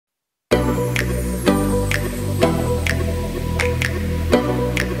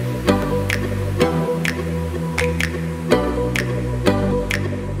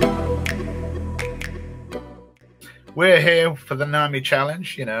we're here for the NAMI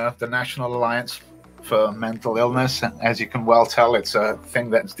Challenge, you know, the National Alliance for Mental Illness. As you can well tell, it's a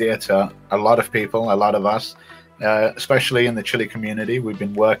thing that's dear to a lot of people, a lot of us, especially in the Chile community. We've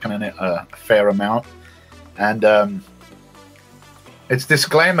been working on it a fair amount. And it's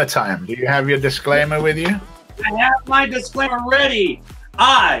disclaimer time. Do you have your disclaimer with you? I have my disclaimer ready.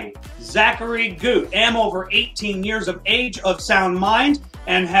 I, Zachary Goot, am over 18 years of age, of sound mind,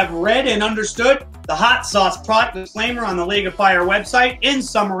 and have read and understood the hot sauce product disclaimer on the League of Fire website. In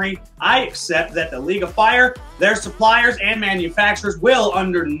summary, I accept that the League of Fire, their suppliers, and manufacturers will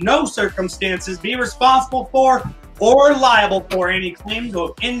under no circumstances be responsible for or liable for any claims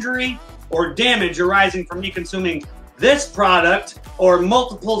of injury or damage arising from me consuming this product or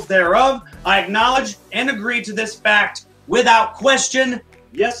multiples thereof. I acknowledge and agree to this fact without question.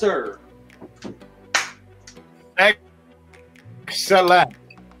 Yes, sir. Excellent.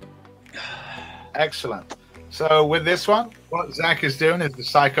 Excellent. So with this one, what Zach is doing is the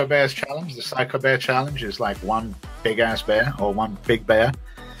Psycho Bears Challenge. The Psycho Bear Challenge is like one big-ass bear or one big bear.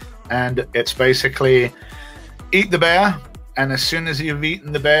 And it's basically eat the bear, and as soon as you've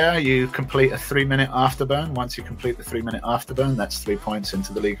eaten the bear, you complete a 3-minute afterburn. Once you complete the 3-minute afterburn, that's 3 points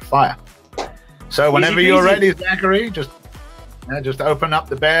into the League of Fire. So whenever you're ready, Zachary, just open up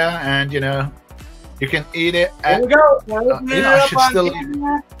the bear, and you know you can eat it. There we go. I should still leave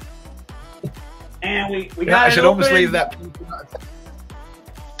it. And we got I should almost leave that.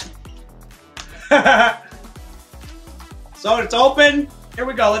 So it's open. Here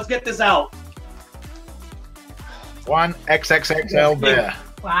we go. Let's get this out. One XXXL bear.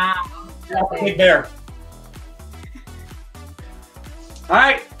 Wow. Big bear. All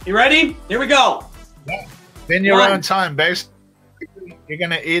right, you ready? Here we go. Yeah. In your own time, base. You're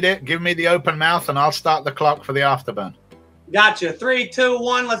gonna eat it. Give me the open mouth, and I'll start the clock for the afterburn. Gotcha. 3, 2,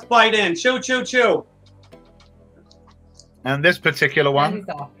 1. Let's bite in. Chew, chew, chew. And this particular one,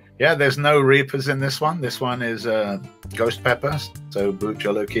 yeah, there's no reapers in this one. This one is ghost pepper, so boot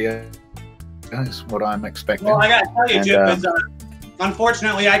jolokia. That's what I'm expecting. Well, I gotta tell you, Jim,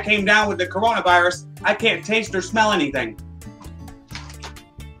 unfortunately, I came down with the coronavirus. I can't taste or smell anything.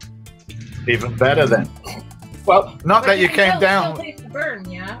 Even better then. Well, not that you came down. Still taste the burn,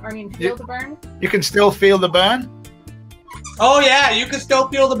 yeah? I mean, feel the burn? You can still feel the burn? Oh, yeah, you can still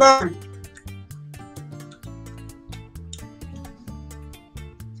feel the burn.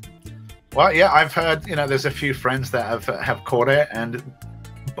 Well, yeah, I've heard, you know, there's a few friends that have caught it, and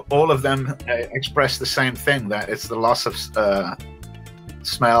all of them express the same thing, that it's the loss of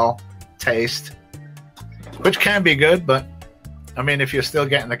smell, taste, which can be good, but I mean, if you're still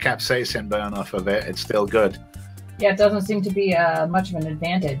getting the capsaicin burn off of it, it's still good. Yeah, it doesn't seem to be much of an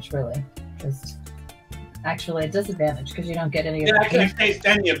advantage, really. Just actually a disadvantage because you don't get any of I can't taste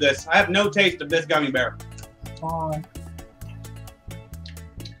any of this. I have no taste of this gummy bear. Oh.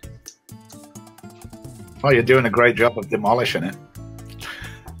 Well, you're doing a great job of demolishing it.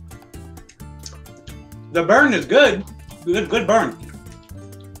 The burn is good. Good burn.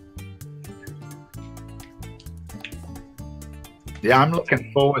 Yeah, I'm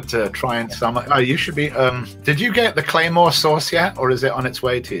looking forward to trying some. Oh, you should be. Did you get the Claymore sauce yet, or is it on its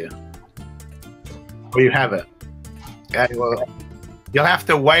way to you? Or you have it? Okay, well, you'll have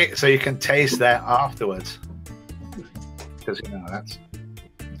to wait so you can taste that afterwards, because you know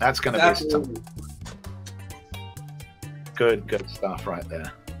that's going to be some good stuff right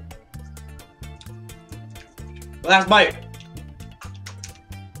there. Last bite.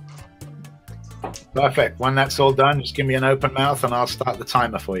 Perfect. When that's all done, just give me an open mouth and I'll start the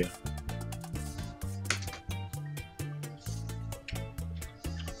timer for you.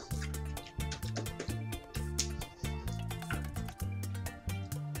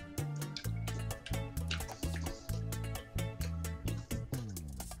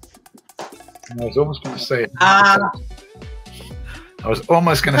 I was almost going to say,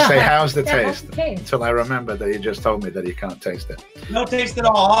 how's the taste? Until I remember that you just told me that you can't taste it. No taste at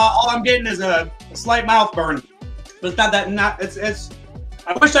all. All I'm getting is a slight mouth burn. But it's not that. It's.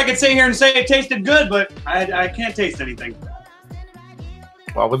 I wish I could sit here and say it tasted good, but I can't taste anything.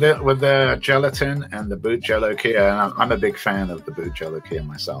 Well, with the gelatin and the boot jolokia, I'm a big fan of the boot jolokia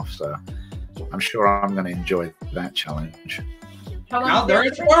myself, so I'm sure I'm going to enjoy that challenge. Now there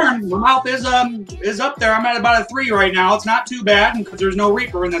is burn. My mouth is up there. I'm at about a 3 right now. It's not too bad because there's no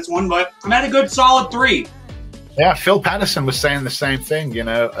Reaper in this one, but I'm at a good solid 3. Yeah, Phil Patterson was saying the same thing. You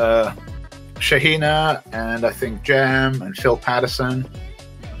know, Shahina and I think Jam and Phil Patterson.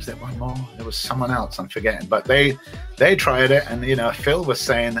 Was there one more? There was someone else I'm forgetting, but they tried it, and you know, Phil was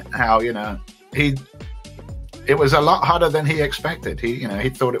saying how, you know, he it was a lot hotter than he expected. He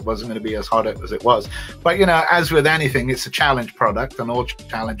thought it wasn't going to be as hot as it was. But as with anything, it's a challenge product, and all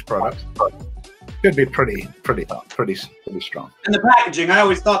challenge products should be pretty strong. And the packaging, I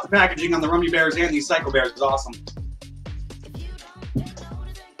always thought the packaging on the Rummy Bears and these Psycho Bears was awesome.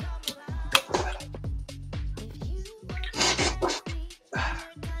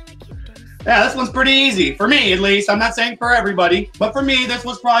 Yeah, this one's pretty easy. For me, at least. I'm not saying for everybody. But for me, this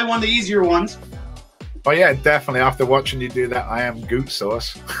was probably one of the easier ones. Oh, yeah, definitely. After watching you do that, I am goot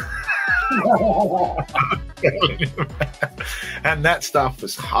sauce. And that stuff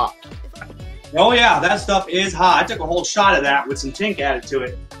was hot. Oh, yeah, that stuff is hot. I took a whole shot of that with some tink added to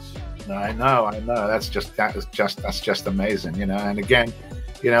it. I know. That's just amazing, And again,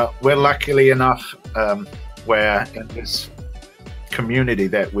 we're luckily enough where in this community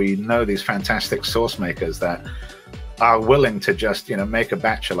that we know these fantastic sauce makers that are willing to just make a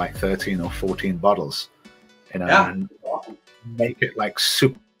batch of like 13 or 14 bottles, and make it like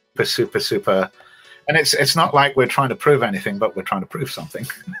super. And it's not like we're trying to prove anything, but we're trying to prove something.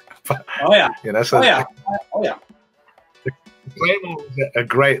 But, oh yeah, oh yeah. The Claymore was a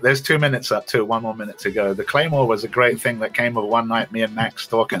great. There's 2 minutes up to 1 more minute to go. The Claymore was a great thing that came of one night, me and Max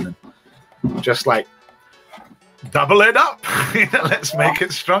talking, and just like, double it up. Let's make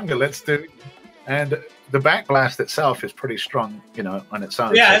it stronger. Let's do. And the backblast itself is pretty strong, on its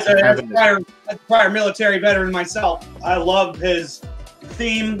own. Yeah, so as a prior military veteran myself, I love his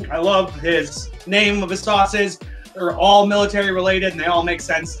theme. I love his name of his sauces. They're all military related, and they all make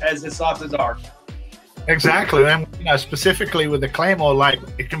sense as his sauces are. Exactly, and specifically with the Claymore, like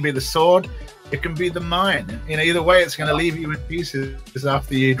it can be the sword, it can be the mine. Either way, it's going to leave you in pieces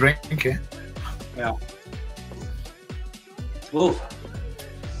after you drink it. Yeah. Ooh.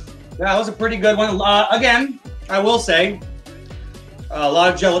 Yeah, that was a pretty good one. Again, I will say, a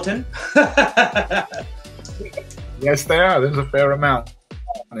lot of gelatin. Yes, there are. There's a fair amount.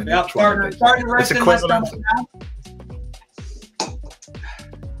 Yeah, starting to rest in my stomach now.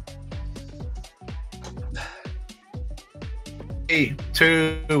 3,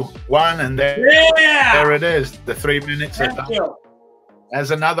 2, 1, and there it is. The 3 minutes are done.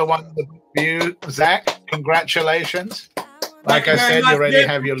 There's another one for you, Zach. Congratulations. Like I said, you already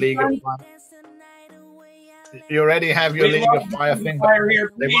have your League of Fire. You already have your League of Fire thing.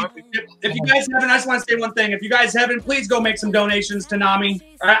 If you guys haven't, I just want to say one thing. If you guys haven't, please go make some donations to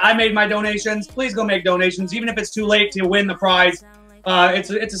NAMI. I made my donations. Please go make donations, even if it's too late to win the prize. It's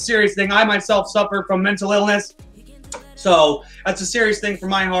a serious thing. I myself suffer from mental illness. So that's a serious thing for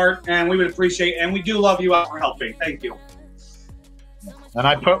my heart, and we would appreciate, and we do love you out for helping. Thank you. And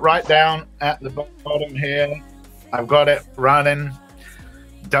I put right down at the bottom here, I've got it running.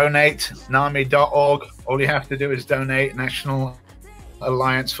 Donate, NAMI.org. All you have to do is donate. National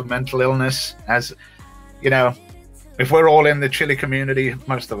Alliance for Mental Illness. As if we're all in the Chile community,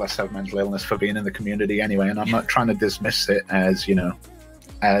 most of us have mental illness for being in the community anyway, and I'm not trying to dismiss it as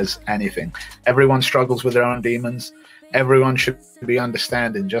as anything. Everyone struggles with their own demons. Everyone should be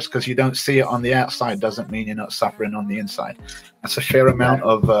understanding. Just because you don't see it on the outside doesn't mean you're not suffering on the inside. That's a fair amount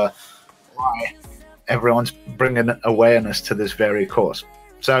of why everyone's bringing awareness to this very cause.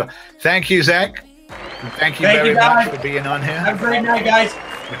 So thank you, Zach. And thank you very much for being on here. Have a great night, guys.